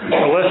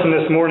Our lesson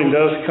this morning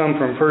does come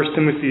from 1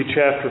 Timothy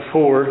chapter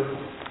 4.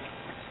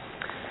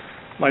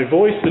 My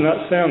voice did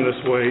not sound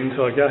this way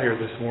until I got here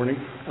this morning.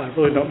 I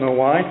really don't know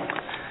why.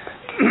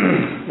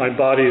 My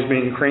body is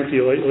being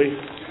cranky lately,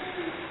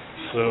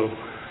 so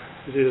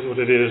it is what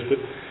it is. But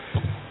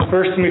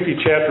 1 Timothy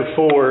chapter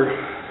 4,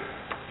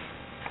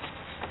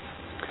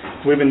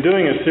 we've been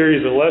doing a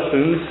series of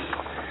lessons,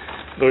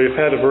 though we've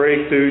had a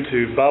break due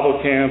to Bible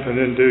camp and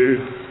then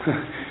due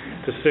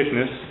to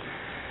sickness.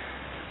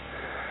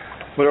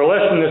 But our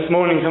lesson this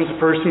morning comes to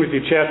 1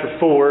 Timothy chapter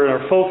 4, and our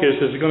focus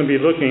is going to be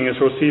looking, as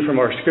we'll see from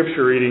our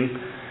scripture reading,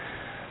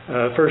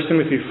 1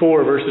 Timothy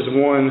 4, verses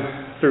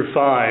 1 through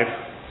 5,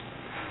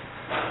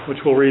 which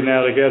we'll read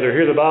now together.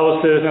 Here the Bible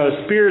says, "Now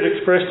the Spirit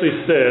expressly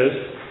says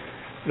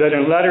that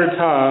in latter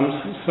times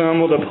some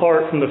will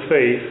depart from the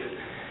faith,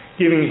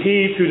 giving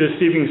heed to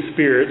deceiving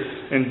spirits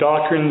and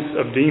doctrines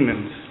of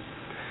demons,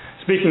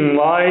 speaking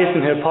lies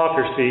and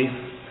hypocrisy,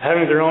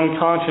 having their own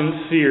conscience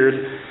seared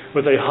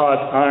with a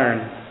hot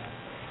iron,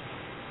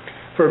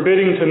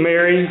 forbidding to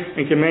marry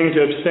and commanding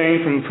to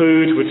abstain from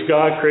foods which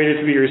God created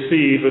to be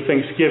received with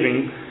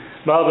thanksgiving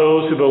by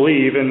those who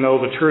believe and know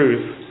the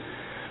truth.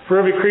 For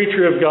every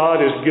creature of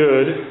God is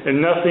good, and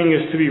nothing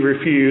is to be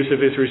refused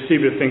if it is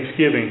received with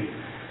thanksgiving,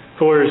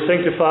 for it is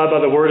sanctified by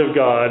the word of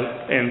God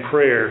and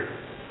prayer."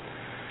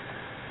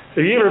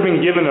 Have you ever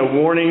been given a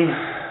warning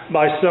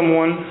by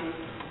someone?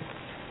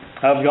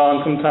 I've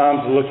gone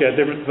sometimes to look at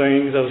different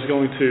things I was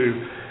going to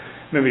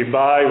maybe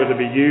buy, whether it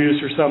be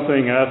used or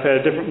something, and I've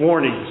had different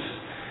warnings.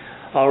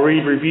 I'll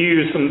read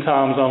reviews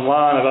sometimes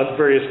online about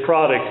various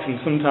products, and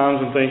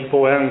sometimes I think,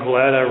 boy, I'm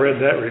glad I read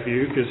that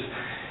review, because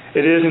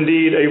it is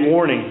indeed a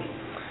warning.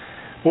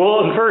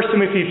 Well, in 1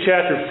 Timothy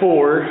chapter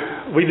 4,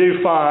 we do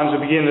find, to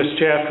begin this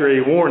chapter,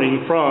 a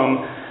warning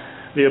from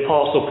the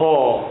Apostle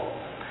Paul.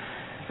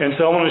 And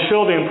so I want to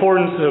show the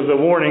importance of the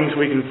warnings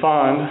we can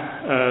find,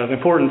 the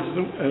importance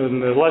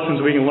and the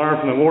lessons we can learn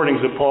from the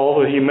warnings of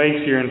Paul that he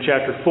makes here in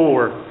chapter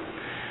 4.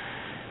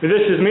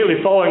 This is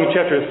immediately following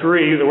chapter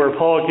 3, where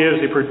Paul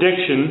gives a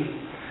prediction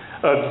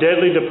of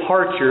deadly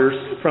departures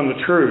from the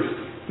truth.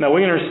 Now,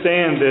 we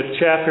understand that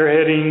chapter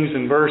headings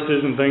and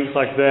verses and things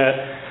like that,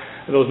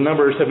 those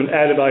numbers have been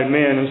added by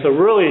men. And so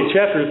really,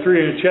 chapter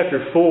 3 and chapter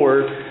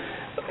 4,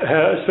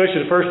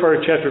 especially the first part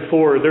of chapter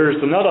 4, there's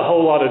not a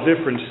whole lot of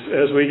difference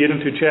as we get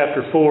into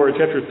chapter 4.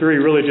 Chapter 3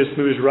 really just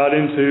moves right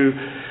into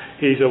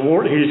He's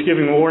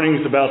giving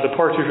warnings about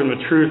departure from the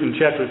truth in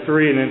chapter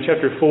 3, and in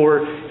chapter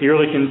 4, he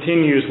really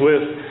continues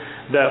with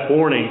that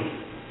warning.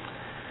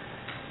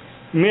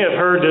 You may have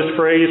heard this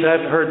phrase, I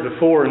haven't heard it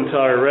before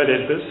until I read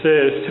it, that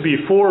says, to be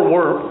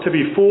forewarned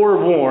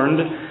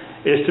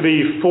is to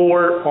be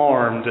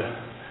forearmed.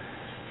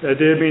 That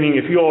meaning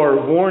if you are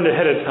warned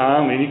ahead of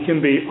time, then you can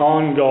be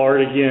on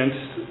guard against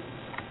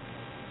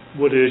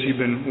what it is you've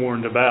been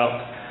warned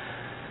about.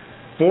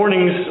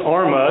 Warnings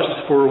arm us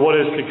for what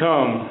is to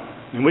come.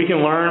 And we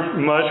can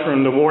learn much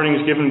from the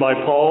warnings given by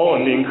Paul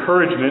and the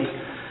encouragement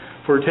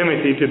for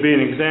Timothy to be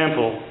an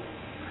example.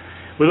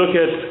 We look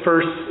at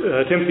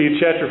 1 Timothy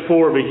chapter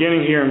 4,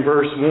 beginning here in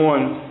verse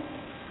 1.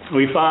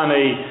 We find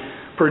a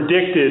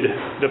predicted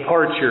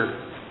departure.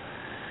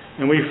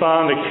 And we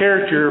find the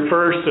character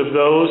first of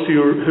those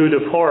who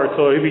depart.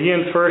 So he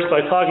begins first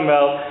by talking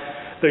about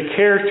the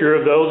character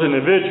of those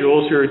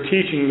individuals who are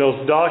teaching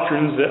those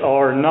doctrines that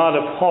are not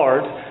a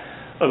part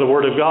of the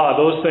Word of God,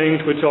 those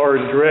things which are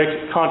in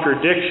direct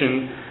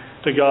contradiction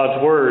to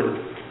God's Word.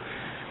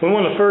 We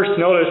want to first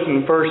notice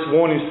in verse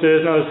 1, he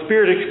says, "Now the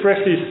Spirit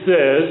expressly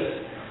says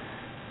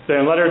that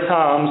in latter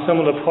times some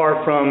will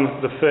depart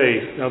from the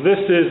faith." Now this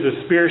is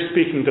the Spirit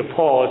speaking to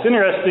Paul. It's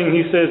interesting,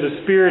 he says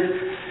the Spirit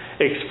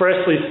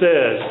expressly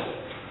says,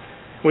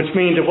 which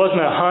means it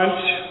wasn't a hunch,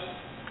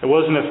 it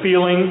wasn't a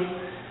feeling,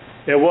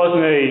 it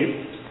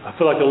wasn't I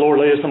feel like the Lord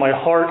laid this on my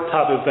heart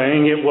type of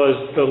thing. It was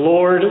the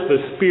Lord, the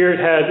Spirit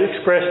had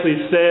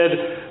expressly said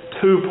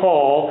to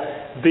Paul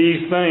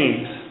these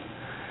things.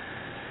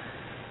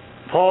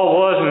 Paul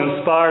was an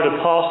inspired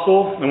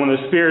apostle, and when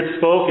the Spirit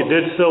spoke, it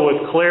did so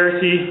with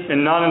clarity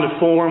and not in a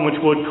form which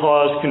would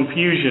cause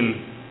confusion.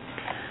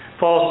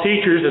 Paul's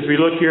teachers, as we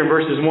look here in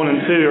verses 1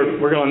 and 2,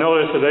 we're going to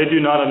notice that they do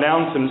not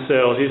announce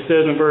themselves. He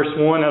says in verse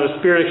 1, "Now the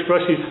Spirit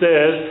expressly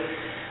says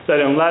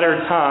that in latter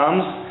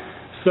times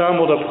some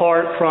will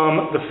depart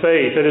from the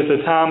faith." That is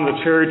the time of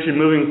the church, and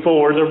moving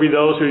forward, there will be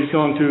those who are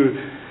going to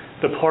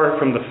depart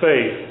from the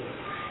faith.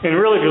 And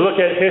really, if you look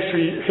at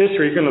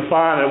history, you're going to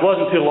find it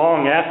wasn't too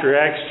long after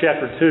Acts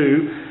chapter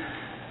 2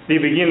 that you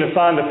begin to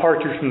find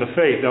departures from the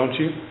faith, don't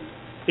you?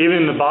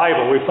 Even in the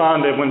Bible, we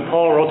find that when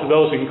Paul wrote to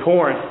those in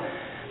Corinth,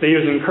 that he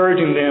was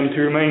encouraging them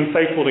to remain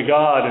faithful to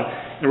God. And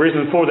the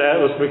reason for that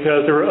was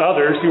because there were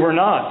others who were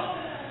not.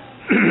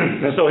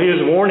 And so he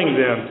was warning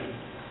them.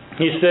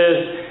 He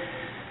says,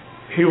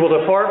 "He will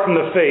depart from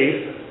the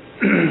faith,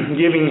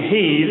 giving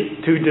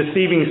heed to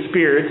deceiving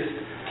spirits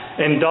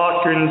and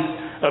doctrines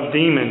of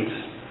demons."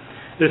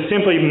 This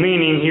simply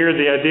meaning here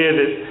the idea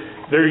that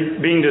they're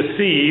being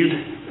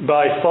deceived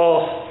by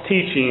false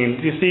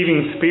teaching,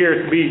 deceiving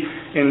spirits,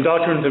 in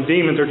doctrines of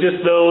demons are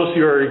just those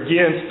who are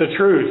against the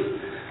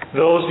truth.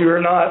 Those who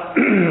are not,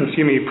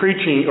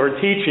 preaching or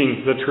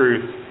teaching the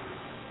truth.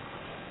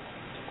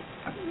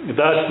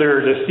 Thus,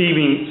 they're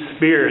deceiving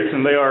spirits,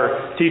 and they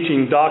are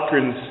teaching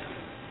doctrines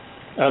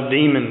of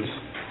demons.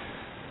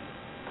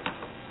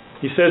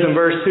 He says in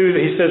verse 2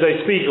 that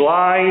they speak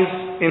lies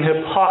in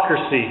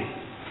hypocrisy.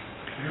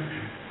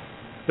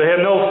 They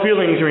have no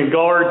feelings in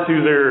regard to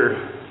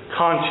their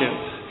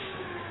conscience.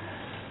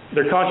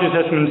 Their conscience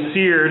has been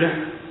seared,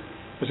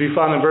 as we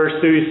find in verse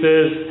 2. He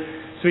says,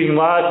 speaking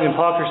lies in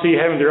hypocrisy,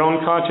 having their own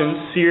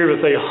conscience seared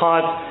with a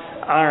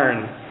hot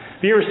iron.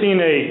 Have you ever seen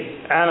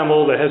an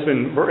animal that has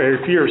been, or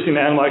if you ever seen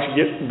an animal actually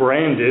get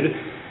branded?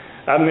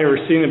 I've never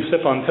seen it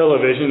except on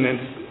television,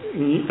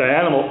 and the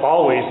animal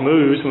always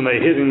moves when they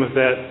hit him with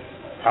that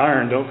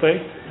iron, don't they?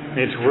 And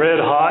it's red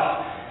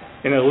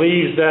hot, and it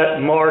leaves that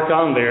mark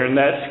on there, and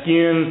that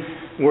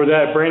skin where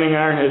that branding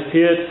iron has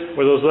hit,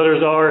 where those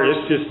letters are,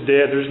 it's just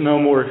dead. There's no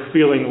more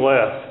feeling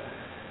left.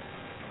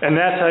 And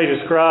that's how he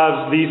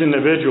describes these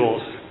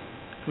individuals.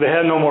 They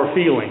have no more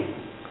feeling.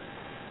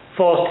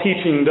 False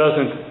teaching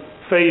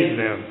doesn't faze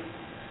them.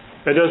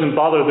 It doesn't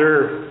bother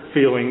their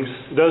feelings.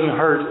 It doesn't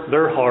hurt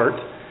their heart.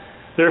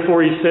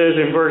 Therefore, he says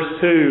in verse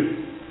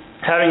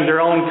 2, having their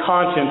own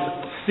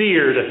conscience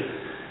seared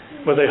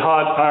with a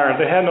hot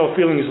iron. They have no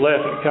feelings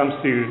left when it comes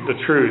to the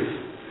truth.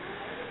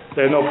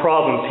 They have no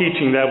problem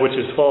teaching that which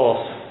is false.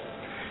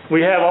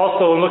 We have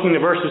also, in looking at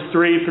verses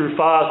 3 through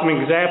 5, some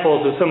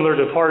examples of similar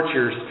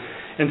departures.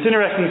 And it's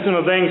interesting some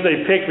of the things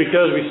they pick,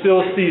 because we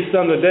still see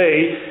some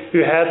today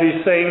who have these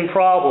same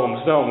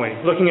problems, don't we?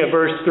 Looking at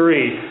verse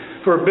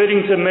 3,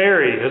 forbidding to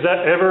marry. Has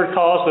that ever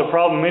caused a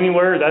problem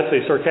anywhere? That's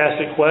a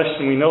sarcastic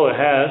question. We know it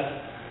has.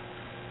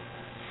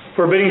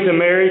 Forbidding to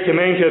marry,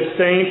 commanding to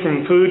abstain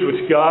from foods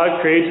which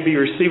God created to be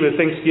received with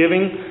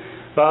thanksgiving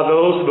by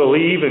those who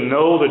believe and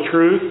know the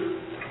truth.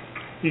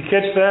 You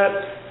catch that?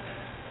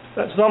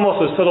 That's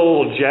almost a subtle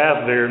little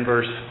jab there in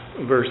verse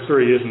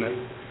 3, isn't it?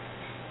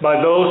 By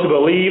those who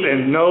believe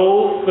and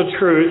know the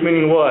truth,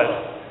 meaning what?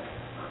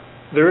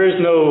 There is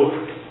no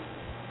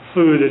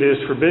food that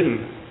is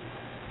forbidden.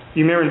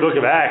 You remember in the book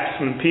of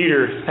Acts when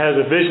Peter has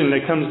a vision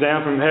that comes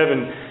down from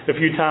heaven a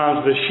few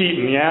times. The sheep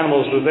and the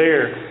animals were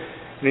there.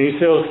 And he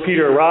tells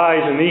Peter,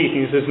 arise and eat.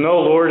 And he says,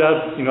 no, Lord,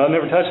 I've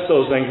never touched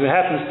those things. And it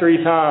happens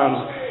 3 times.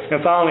 And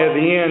finally at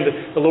the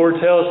end, the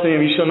Lord tells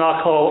him, you shall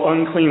not call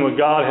unclean what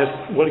God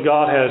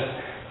has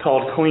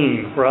called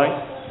clean,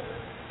 right?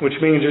 Which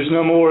means there's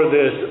no more of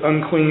this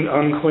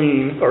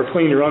unclean, or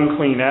clean or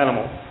unclean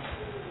animal.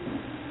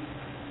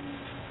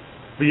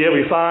 But yet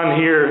we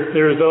find here,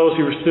 there are those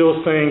who are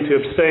still saying to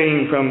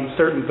abstain from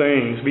certain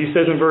things. But he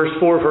says in verse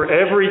 4, for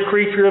every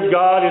creature of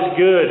God is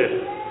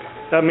good.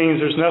 That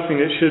means there's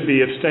nothing that should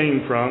be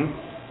abstained from.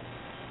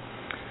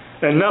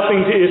 And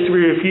nothing is to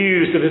be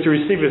refused if it's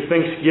received with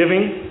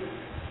thanksgiving,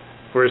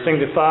 for it's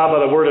sanctified by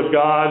the word of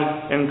God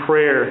and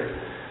prayer.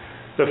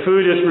 The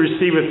food is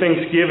received with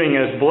thanksgiving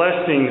as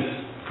blessings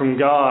from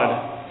God.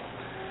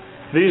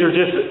 These are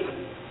just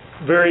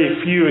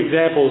very few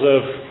examples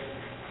of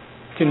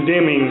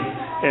condemning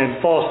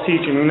and false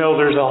teaching. We know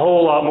there's a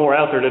whole lot more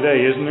out there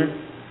today, isn't there?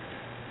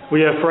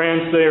 We have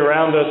friends today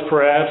around us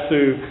perhaps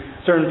who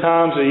certain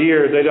times a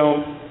year they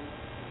don't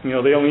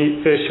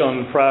eat fish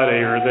on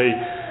Friday, or they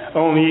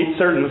only eat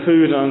certain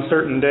foods on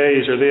certain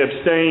days, or they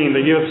abstain,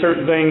 they give up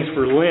certain things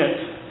for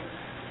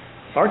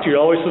Lent. Aren't you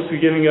always supposed to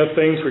be giving up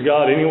things for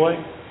God anyway?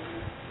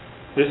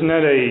 Isn't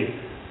that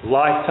a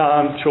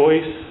lifetime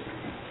choice,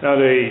 not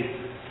a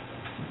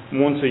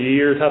once a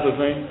year type of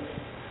thing?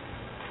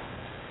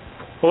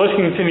 Well, let's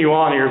continue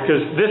on here,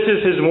 because this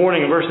is his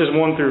warning in verses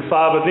 1 through 5.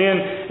 But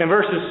then in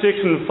verses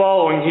 6 and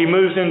following, he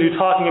moves into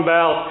talking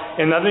about,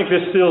 and I think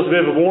this still is a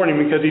bit of a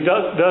warning, because he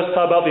does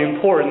talk about the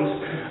importance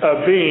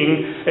of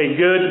being a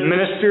good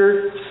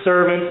minister,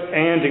 servant,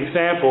 and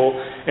example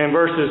in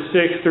verses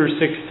 6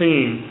 through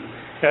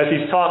 16, as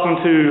he's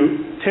talking to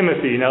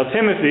Timothy. Now,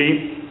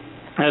 Timothy,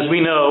 as we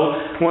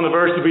know, one of the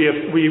verses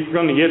we're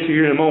going to get to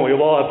here in a moment,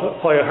 we've all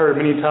probably heard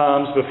many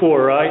times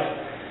before, right?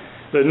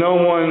 That no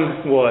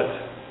one,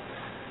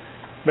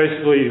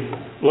 basically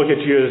look at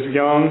you as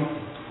young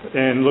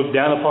and look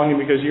down upon you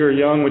because you're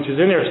young, which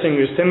is interesting,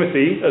 because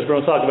Timothy, as we're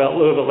going to talk about a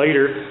little bit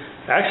later,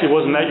 actually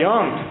wasn't that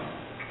young.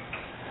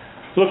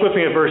 Look with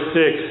me at verse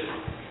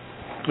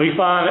 6. We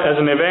find as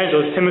an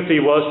evangelist,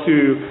 Timothy was to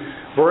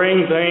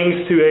bring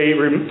things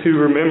to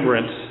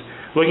remembrance.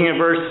 Looking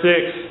at verse 6,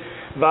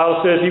 the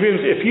Bible says,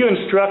 if you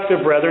instruct the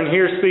brethren,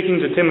 here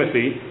speaking to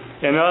Timothy,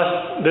 and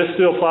us, this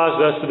still applies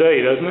to us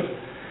today, doesn't it?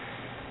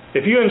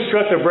 If you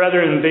instruct the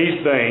brethren in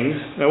these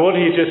things, now what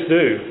did he just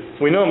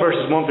do? We know in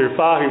verses 1 through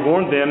 5, he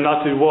warned them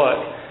not to what?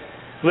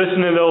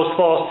 Listen to those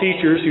false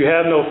teachers who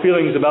have no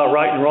feelings about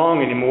right and wrong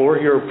anymore.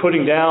 You're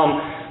putting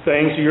down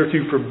things you're to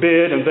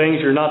forbid, and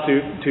things you're not to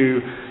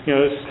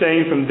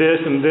abstain from this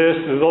and this,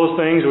 and those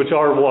things which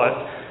are what?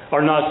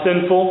 Are not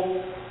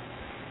sinful.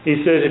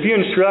 He says, if you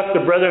instruct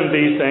the brethren in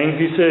these things,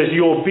 he says,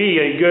 you will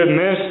be a good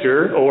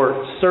minister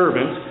or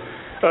servant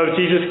of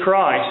Jesus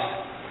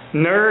Christ,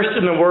 nourished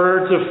in the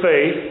words of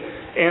faith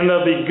and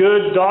of the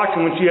good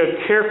doctrine which you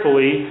have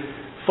carefully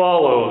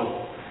followed.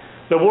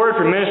 The word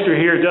for minister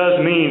here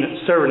does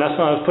mean servant. That's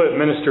not put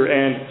minister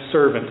and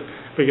servant,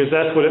 because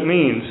that's what it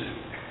means.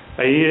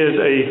 He is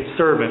a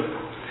servant.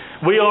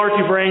 We are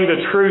to bring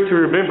the truth to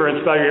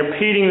remembrance by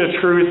repeating the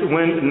truth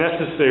when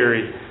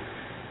necessary.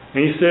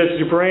 And he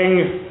says to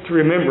bring to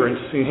remembrance.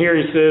 And here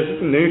he says,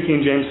 the New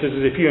King James says,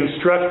 if you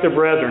instruct the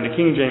brethren. The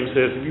King James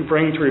says, if you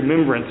bring to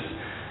remembrance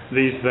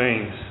these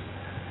things.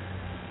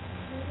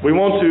 We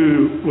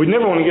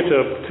never want to get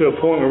to a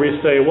point where we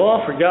say,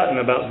 well, I've forgotten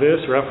about this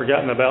or I've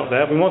forgotten about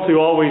that. We want to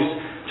always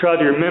try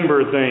to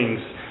remember things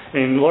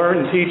and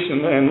learn and teach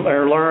and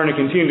learn and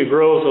continue to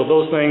grow so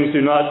those things do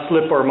not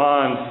slip our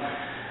minds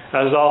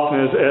as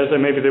often as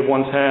maybe they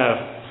once have.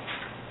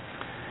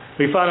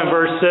 We find in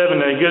verse 7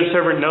 that a good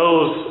servant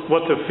knows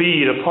what to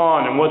feed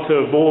upon and what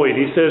to avoid.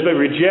 He says, but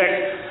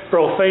reject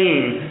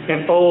profane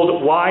and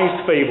old wise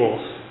fables.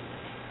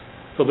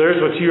 So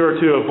there's what you are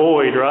to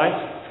avoid,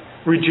 right?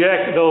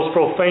 Reject those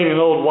profane and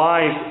old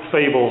wise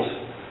fables.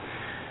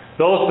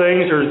 Those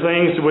things are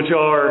things which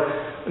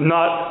are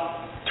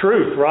not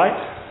truth, right?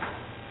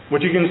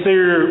 Would you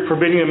consider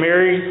forbidding to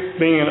marry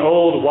being an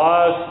old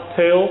wise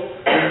tale,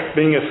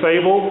 being a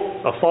fable,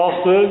 a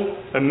falsehood,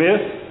 a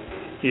myth?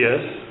 Yes.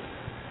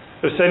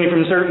 Abstaining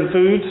from certain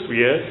foods?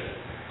 Yes.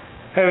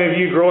 How many of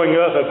you growing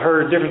up have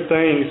heard different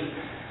things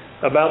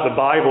about the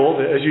Bible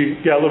that as you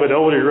got a little bit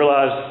older you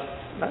realize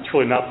that's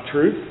really not the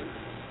truth?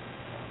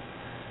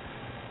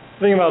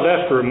 Think about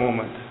that for a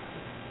moment.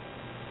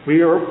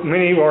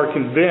 Many are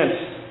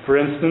convinced, for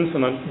instance,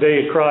 on the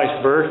day of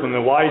Christ's birth, when the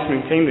wise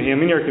men came to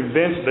him, many are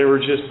convinced there were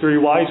just 3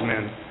 wise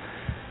men.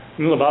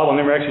 You know, the Bible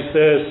never actually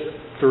says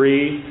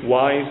 3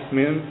 wise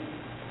men.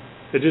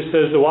 It just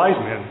says the wise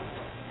men.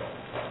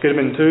 Could have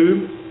been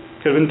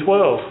 2, could have been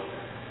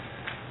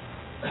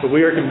 12. But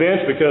we are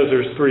convinced because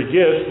there's 3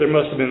 gifts, there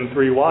must have been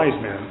 3 wise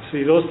men.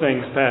 See, those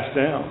things pass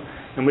down.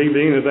 And we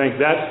begin to think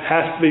that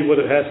has to be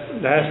what it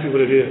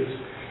is.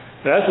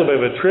 That's a bit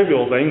of a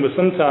trivial thing, but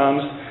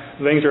sometimes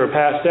things that are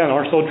passed down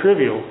aren't so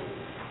trivial.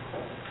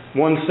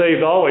 One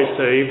saved, always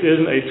saved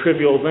isn't a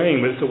trivial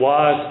thing, but it's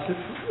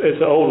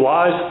an old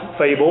wise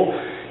fable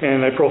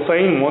and a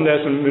profane one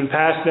that's been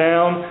passed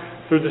down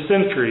through the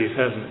centuries,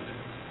 hasn't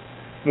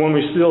it? One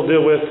we still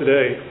deal with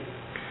today.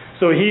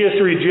 So he is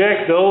to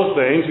reject those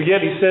things, but yet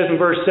he says in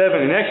verse 7,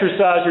 and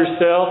exercise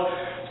yourself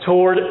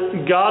toward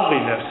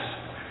godliness.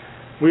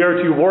 We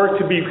are to work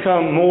to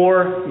become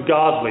more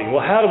godly. Well,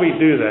 how do we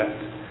do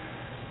that?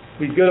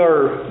 We get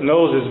our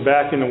noses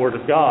back in the Word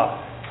of God.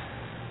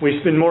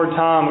 We spend more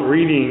time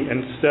reading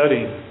and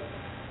studying.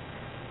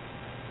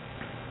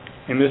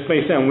 And this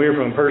may sound weird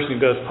from a person who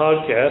does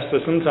podcasts,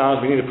 but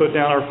sometimes we need to put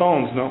down our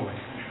phones, don't we?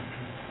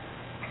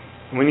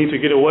 And we need to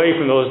get away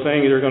from those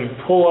things that are going to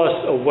pull us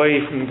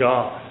away from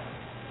God.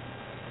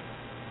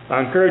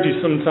 I encourage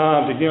you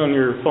sometime to get on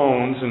your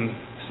phones and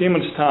see how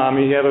much time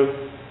you have a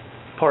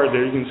part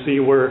there. You can see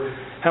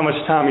how much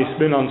time you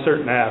spend on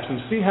certain apps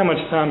and see how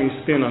much time you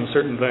spend on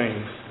certain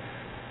things.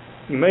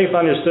 You may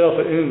find yourself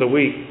at the end of the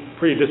week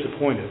pretty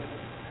disappointed.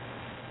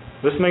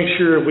 Let's make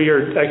sure we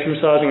are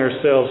exercising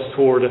ourselves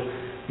toward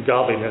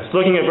godliness.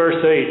 Looking at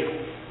verse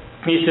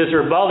 8, he says,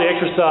 "Your bodily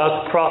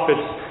exercise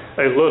profits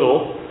a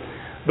little,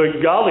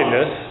 but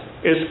godliness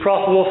is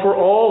profitable for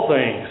all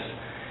things,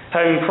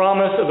 having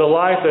promise of the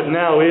life that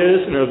now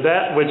is and of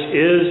that which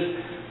is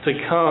to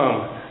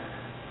come."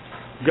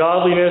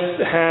 Godliness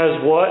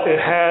has what? It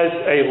has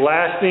a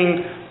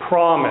lasting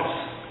promise,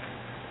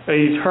 an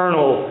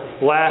eternal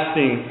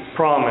lasting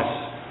promise.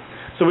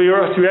 So we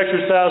are to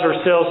exercise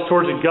ourselves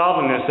towards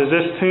godliness, as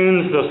this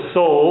tunes the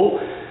soul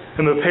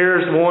and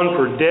prepares one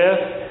for death,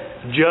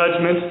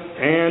 judgment,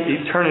 and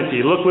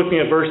eternity. Look with me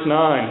at verse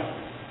 9.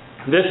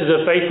 This is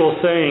a faithful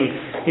saying,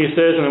 he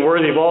says, and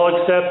worthy of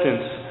all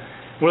acceptance.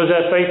 What is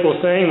that faithful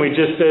saying? We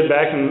just said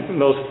back in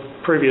those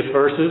previous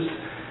verses,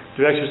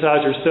 to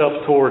exercise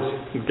yourself towards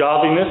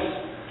godliness,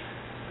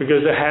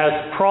 because it has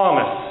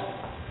promise.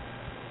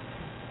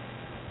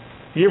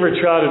 You ever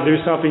try to do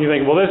something you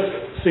think, well, this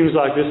seems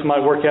like this might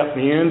work out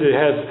in the end. It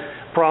has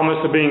promise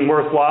of being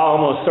worthwhile.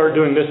 I'm going to start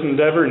doing this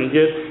endeavor, and you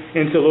get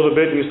into a little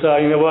bit and you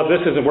say, you know what,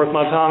 this isn't worth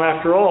my time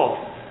after all.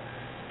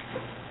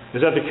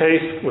 Is that the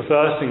case with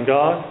us and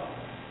God?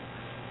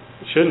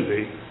 It shouldn't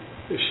be.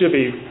 It should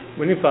be,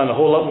 we need to find a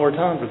whole lot more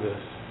time for this.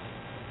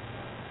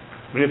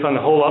 We need to find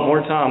a whole lot more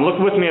time. Look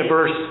with me at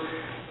verse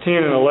 10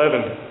 and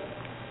 11.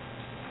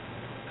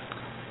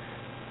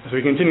 As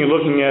we continue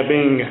looking at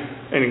being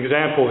an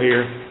example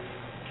here.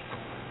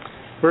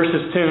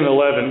 Verses 10 and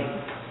 11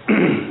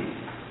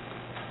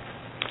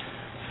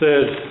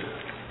 says,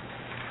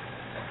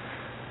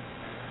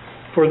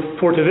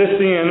 For to this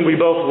end we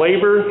both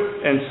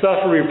labor and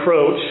suffer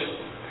reproach,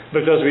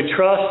 because we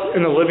trust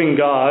in the living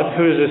God,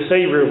 who is the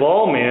Savior of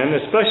all men,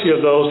 especially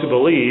of those who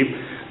believe.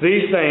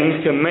 These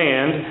things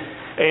command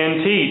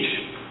and teach.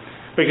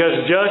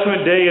 Because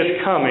judgment day is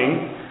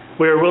coming,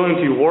 we are willing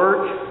to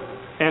work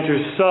and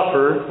to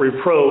suffer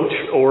reproach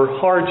or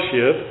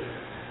hardship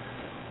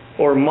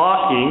or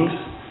mockings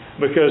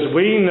Because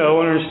we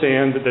know and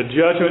understand that the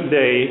judgment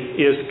day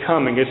is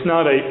coming. It's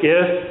not a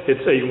if,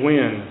 it's a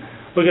when.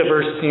 Look at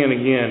verse 10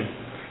 again.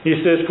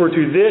 He says, for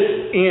to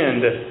this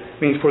end,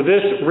 means for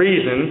this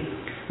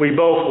reason, we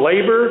both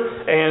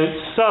labor and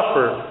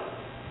suffer.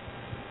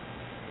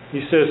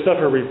 He says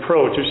suffer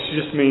reproach, which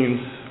just means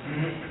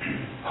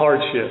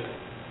hardship.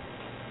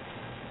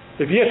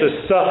 If you have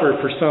to suffer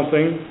for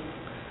something,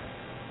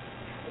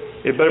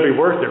 it better be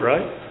worth it,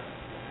 right?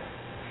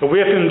 But we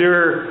have to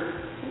endure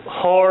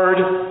hard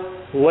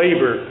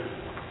labor,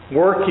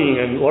 working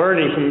and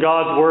learning from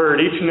God's Word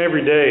each and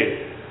every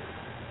day.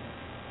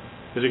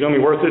 Is it going to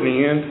be worth it in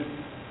the end?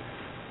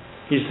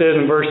 He says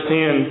in verse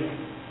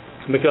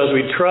 10, because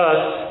we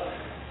trust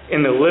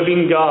in the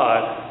living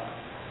God.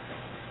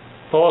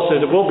 Paul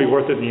says it will be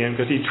worth it in the end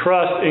because he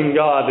trusts in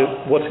God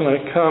that what's going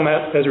to come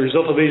as a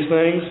result of these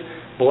things,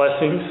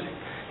 blessings.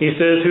 He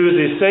says, who is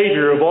the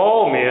Savior of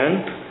all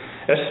men,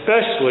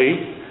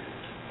 especially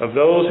of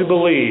those who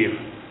believe.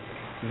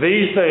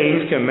 These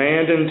things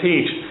command and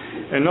teach.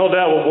 And no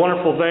doubt what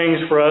wonderful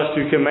things for us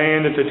to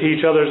command and to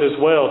teach others as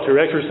well, to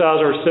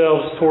exercise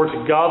ourselves towards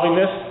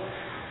godliness,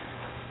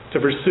 to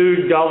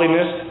pursue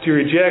godliness, to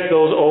reject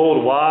those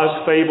old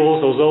wise fables,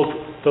 those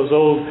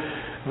old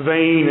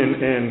vain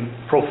and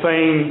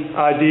profane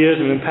ideas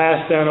that have been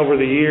passed down over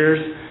the years.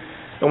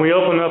 And we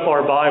open up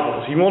our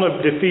Bibles. You want to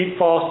defeat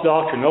false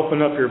doctrine, open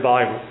up your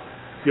Bible.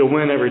 You'll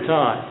win every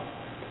time.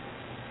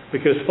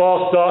 Because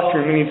false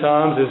doctrine many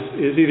times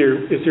is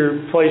either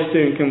placed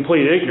in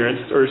complete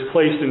ignorance or is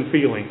placed in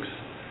feelings.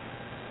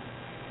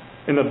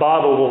 And the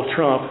Bible will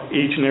trump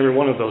each and every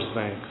one of those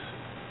things.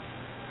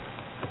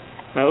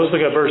 Now let's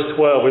look at verse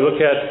 12. We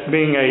look at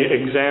being an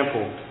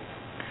example.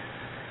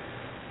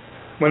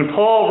 When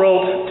Paul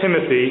wrote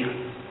Timothy,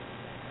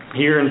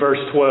 here in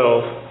verse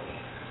 12,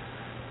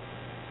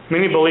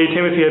 many believe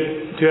Timothy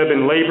to have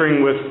been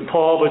laboring with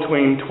Paul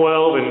between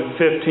 12 and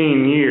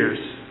 15 years.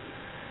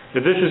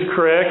 If this is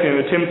correct,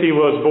 and if Timothy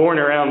was born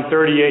around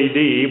 30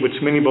 AD, which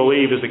many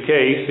believe is the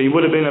case, he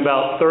would have been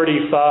about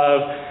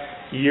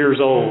 35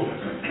 years old,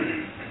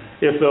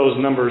 if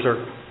those numbers are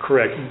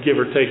correct, give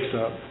or take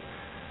some.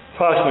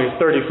 Approximately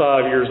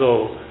 35 years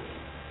old.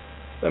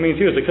 That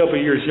means he was a couple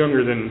of years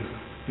younger than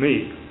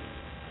me.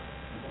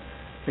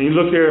 And you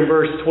look there in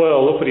verse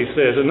 12, look what he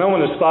says, and no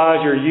one despise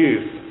your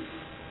youth.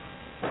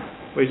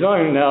 Well, he's not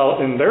even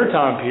now, in their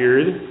time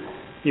period,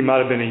 he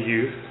might have been a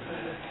youth.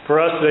 For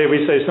us today,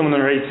 we say someone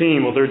under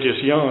 18, well, they're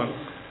just young.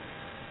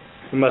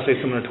 We might say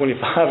someone under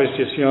 25 is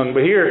just young.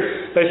 But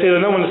here, they say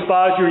that no one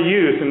despise your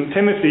youth. And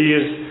Timothy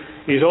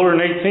he's older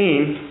than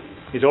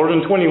 18. He's older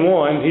than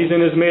 21. He's in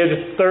his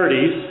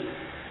mid-30s.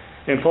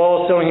 And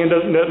Paul is telling him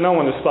that no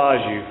one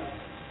despise you.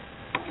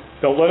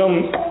 Don't let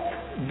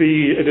them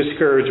be a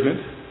discouragement.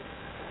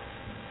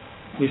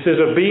 He says,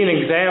 but be an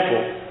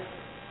example.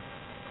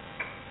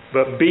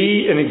 But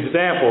be an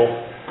example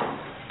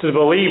to the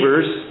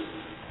believers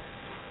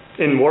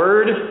in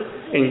word,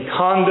 in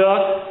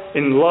conduct,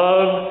 in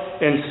love,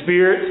 in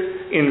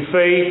spirit, in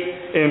faith,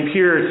 in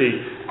purity.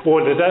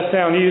 Boy, does that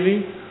sound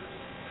easy?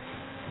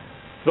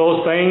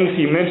 Those things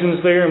he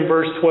mentions there in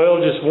verse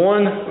 12, just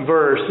one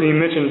verse, and he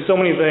mentions so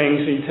many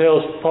things. He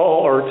tells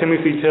Paul, or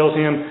Timothy tells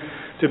him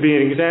to be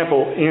an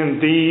example in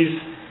these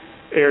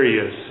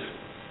areas.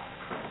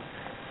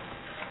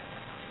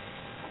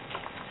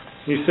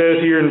 He says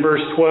here in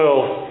verse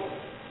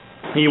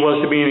 12, he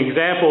was to be an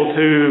example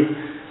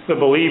to the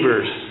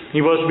believers. He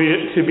was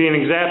to be an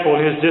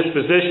example in his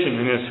disposition,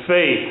 in his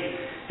faith,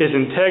 his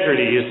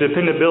integrity, his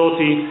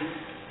dependability,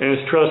 and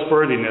his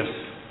trustworthiness.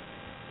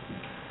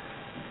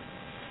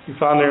 You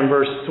find there in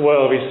verse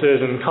 12, he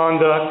says in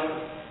conduct,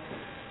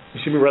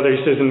 he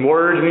says in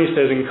word, and he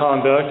says in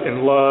conduct,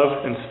 in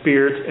love, in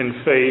spirit,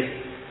 in faith,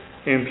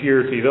 in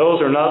purity.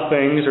 Those are not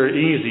things that are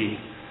easy,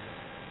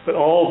 but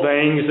all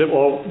things that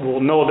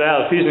will no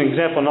doubt, if he's an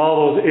example in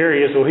all those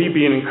areas, will he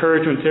be an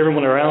encouragement to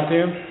everyone around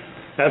him?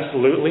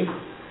 Absolutely.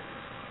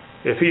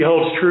 If he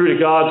holds true to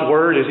God's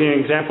Word, is he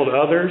an example to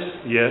others?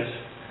 Yes.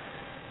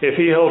 If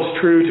he holds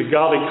true to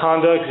godly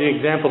conduct, is he an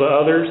example to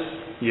others?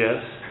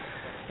 Yes.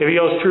 If he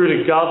holds true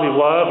to godly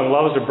love and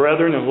loves the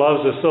brethren and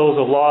loves the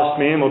souls of lost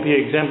men, will he be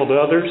an example to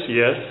others?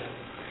 Yes.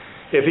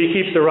 If he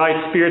keeps the right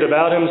spirit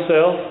about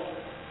himself,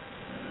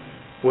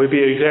 will he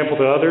be an example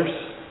to others?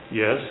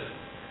 Yes.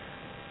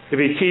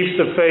 If he keeps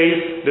the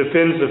faith,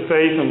 defends the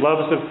faith, and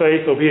loves the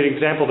faith, will he be an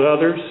example to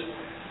others?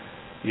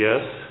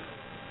 Yes.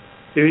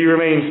 If he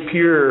remains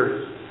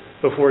pure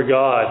before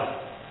God,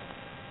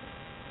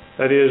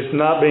 that is,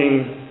 not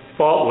being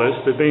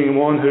faultless, but being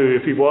one who,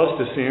 if he was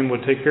to sin,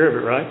 would take care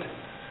of it, right?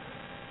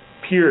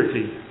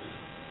 Purity.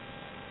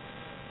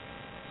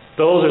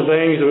 Those are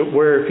things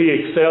where if he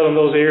excelled in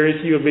those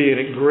areas, he would be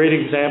a great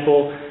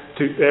example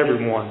to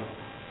everyone.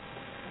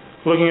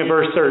 Looking at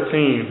verse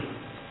 13,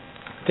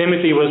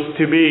 Timothy was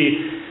to be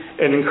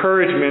an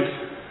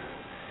encouragement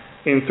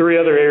in three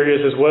other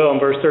areas as well. In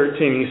verse 13,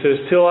 he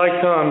says, till I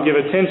come, give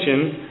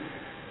attention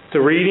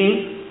to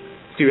reading,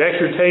 to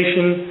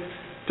exhortation,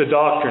 to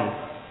doctrine.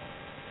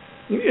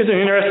 Isn't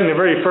it interesting? The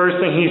very first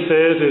thing he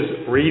says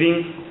is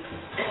reading.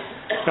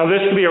 Now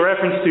this could be a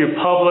reference to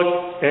public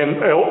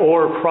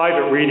or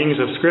private readings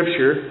of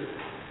Scripture.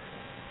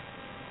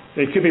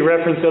 It could be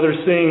reference to others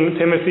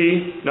seeing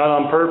Timothy, not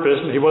on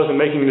purpose, he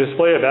wasn't making a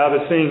display about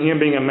it, but seeing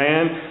him being a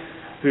man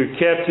who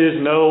kept his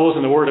nose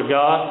in the Word of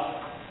God.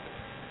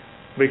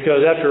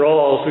 Because after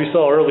all, as we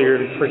saw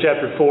earlier for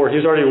chapter 4, he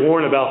was already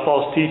warned about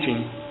false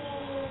teaching.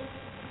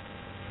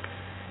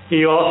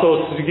 He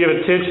also to give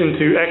attention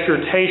to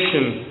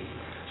exhortation.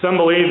 Some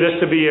believe this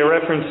to be a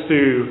reference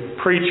to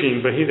preaching,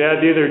 but the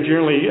idea there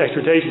generally,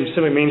 exhortation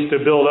simply means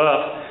to build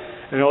up.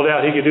 And no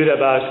doubt he could do that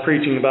by his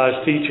preaching and by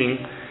his teaching.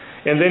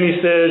 And then he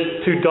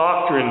says to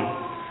doctrine.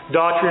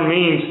 Doctrine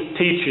means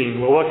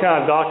teaching. Well, what kind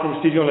of doctrine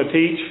is he going to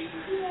teach?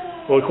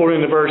 Well,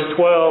 according to verse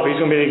 12, he's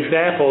going to be an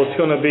example. It's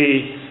going to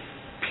be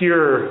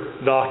pure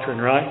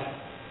doctrine, right?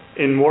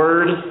 In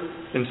word,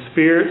 in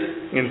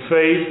spirit, in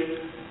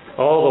faith,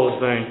 all those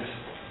things.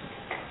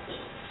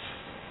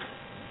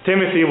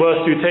 Timothy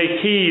was to take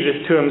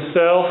heed to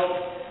himself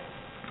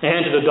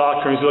and to the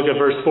doctrines. Look at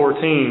verse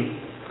 14.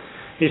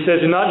 He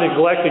says, do not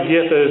neglect the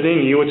gift that is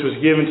in you, which was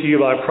given to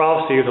you by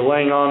prophecy, the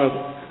laying on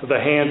of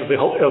the hands of the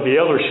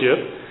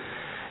eldership.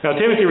 Now,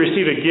 Timothy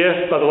received a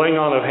gift by the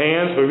laying on of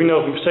hands, but we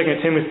know from 2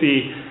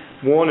 Timothy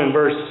 1 and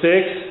verse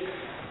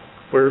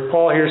 6, where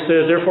Paul here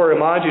says, therefore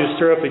I remind you to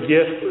stir up the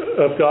gift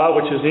of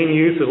God which is in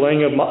you through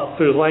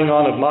the laying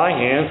on of my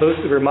hands. So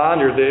this is a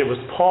reminder that it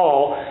was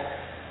Paul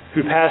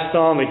who passed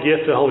on the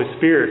gift of the Holy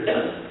Spirit.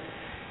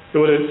 It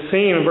would have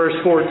seemed in verse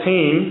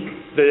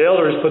 14, the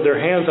elders put their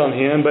hands on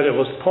him, but it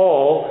was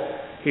Paul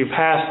who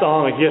passed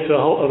on the gift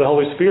of the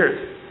Holy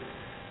Spirit,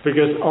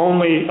 because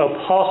only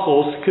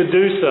apostles could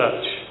do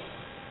such.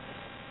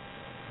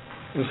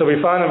 And so we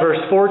find in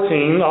verse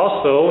 14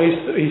 also,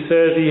 he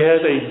says he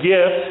has a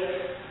gift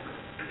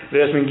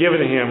that has been given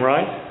to him,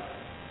 right?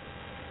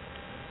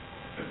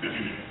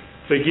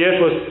 The gift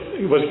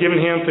was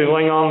given him through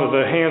laying on of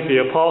the hands of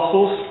the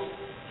apostles.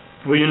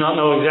 We do not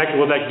know exactly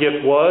what that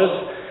gift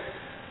was,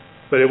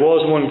 but it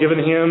was one given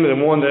to him, and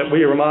one that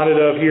we are reminded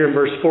of here in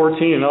verse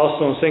 14, and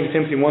also in 2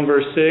 Timothy 1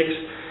 verse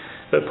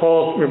 6, that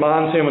Paul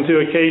reminds him on 2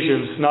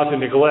 occasions not to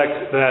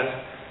neglect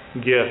that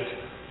gift.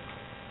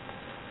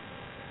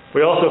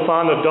 We also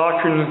find the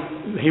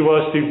doctrine he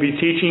was to be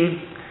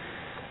teaching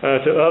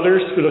to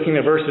others. We're looking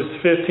at verses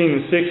 15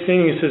 and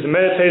 16. He says,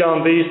 meditate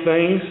on these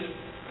things,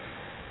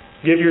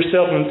 give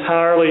yourself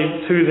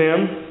entirely to them,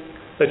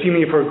 that you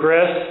may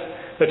progress,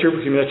 that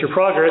your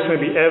progress may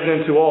be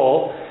evident to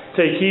all.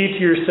 Take heed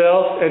to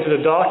yourself and to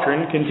the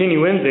doctrine,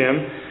 continue in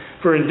them,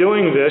 for in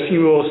doing this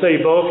you will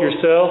save both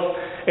yourself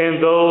and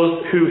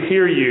those who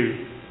hear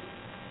you.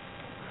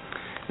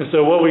 And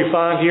so what we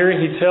find here,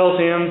 he tells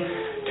him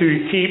to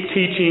keep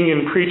teaching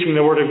and preaching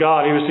the Word of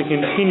God. He was to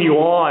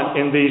continue on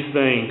in these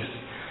things.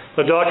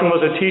 The doctrine was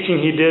a teaching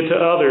he did to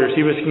others.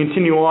 He was to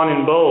continue on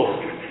in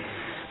both.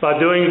 By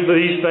doing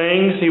these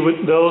things,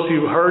 those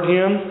who heard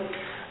him,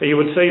 he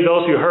would save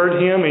those who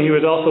heard him, and he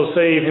would also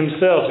save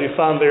himself, as we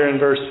find there in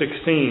verse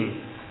 16.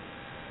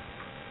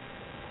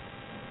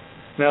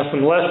 Now, some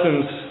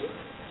lessons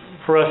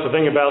for us to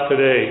think about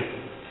today.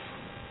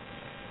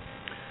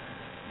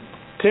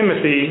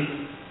 Timothy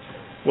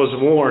was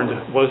warned,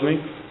 wasn't he?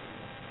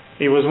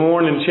 He was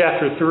warned in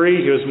chapter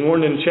 3. He was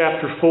warned in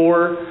chapter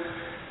 4.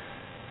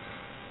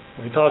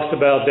 He talks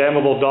about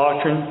damnable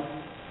doctrine.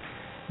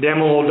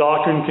 Damnable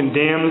doctrine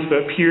condemns,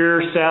 but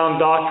pure,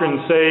 sound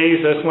doctrine saves.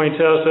 That's when he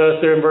tells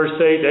us there in verse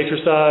 8, to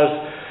exercise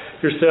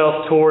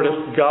yourself toward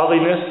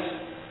godliness,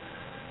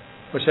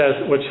 which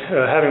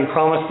having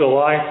promised the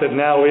life that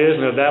now is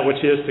and of that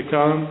which is to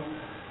come.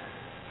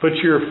 Put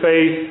your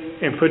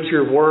faith and put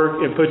your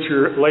work and put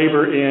your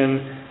labor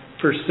in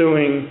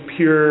pursuing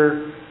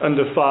pure,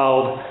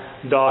 undefiled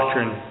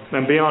doctrine.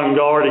 And be on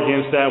guard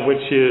against that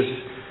which is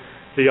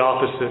the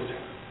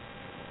opposite.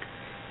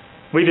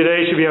 We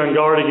today should be on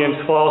guard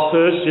against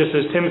falsehoods, just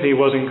as Timothy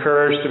was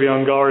encouraged to be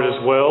on guard as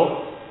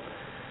well,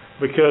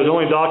 because the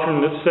only doctrine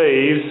that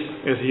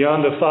saves is the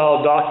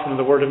undefiled doctrine of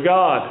the Word of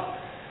God.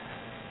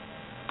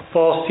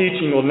 False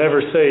teaching will never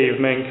save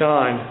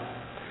mankind.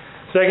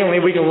 Secondly,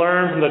 we can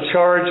learn from the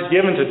charge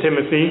given to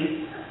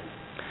Timothy.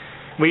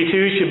 We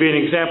too should be an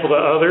example to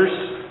others.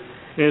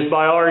 It is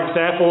by our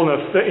example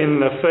in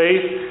the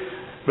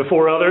faith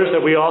before others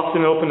that we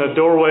often open a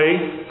doorway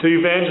to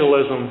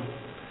evangelism.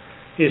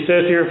 He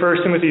says here in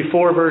 1 Timothy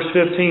 4 verse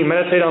 15,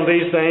 meditate on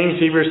these things,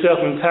 give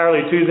yourself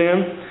entirely to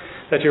them,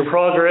 that your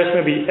progress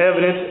may be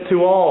evident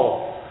to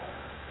all.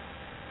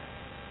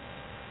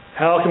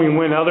 How can we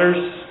win others?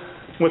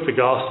 With the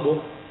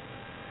gospel.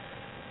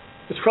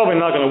 It's probably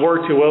not going to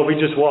work too well if we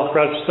just walk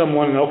right up to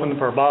someone and open up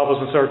our Bibles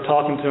and start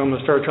talking to them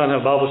and start trying to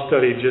have Bible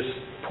study just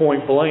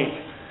point blank.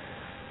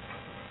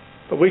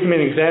 But we can be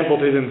an example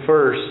to them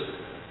first.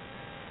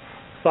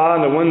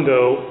 Find the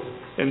window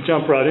and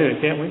jump right in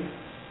it, can't we?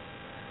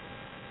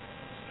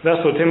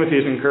 That's what Timothy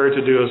is encouraged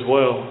to do as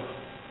well.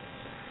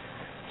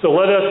 So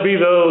let us be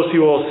those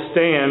who will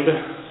stand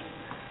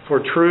for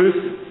truth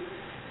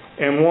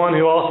and one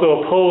who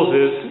also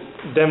opposes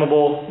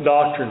damnable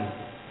doctrine.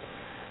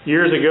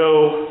 Years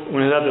ago,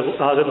 when I was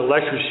at the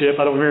lectureship,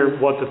 I don't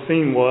remember what the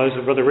theme was,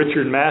 Brother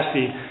Richard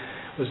Massey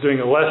was doing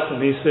a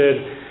lesson. He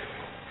said,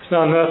 it's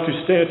not enough to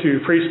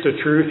preach the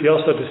truth, you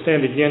also have to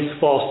stand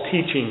against false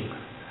teaching.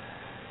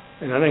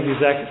 And I think he's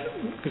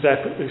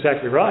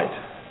exactly right.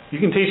 You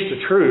can teach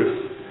the truth,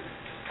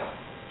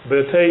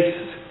 but it takes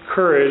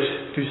courage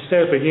to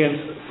stand up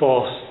against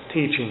false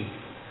teaching.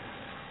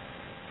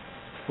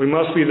 We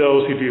must be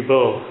those who do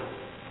both.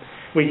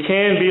 We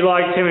can be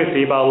like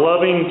Timothy by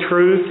loving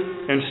truth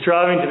and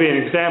striving to be an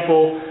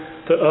example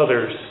to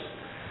others.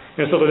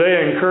 And so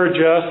today I encourage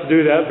us to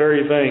do that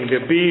very thing,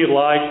 to be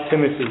like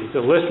Timothy,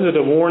 to listen to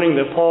the warning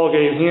that Paul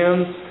gave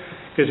him,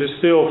 because it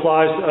still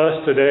applies to us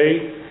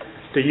today,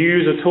 to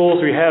use the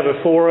tools we have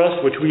before us,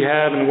 which we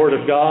have in the Word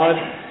of God,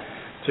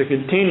 to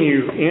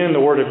continue in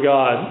the Word of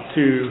God,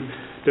 to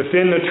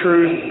defend the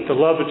truth, to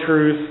love the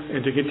truth,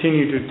 and to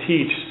continue to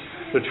teach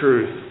the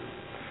truth.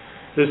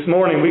 This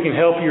morning we can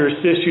help you or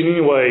assist you in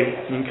any way.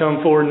 You can come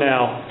forward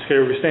now.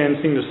 Together we stand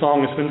and sing the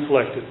song that's been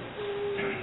selected.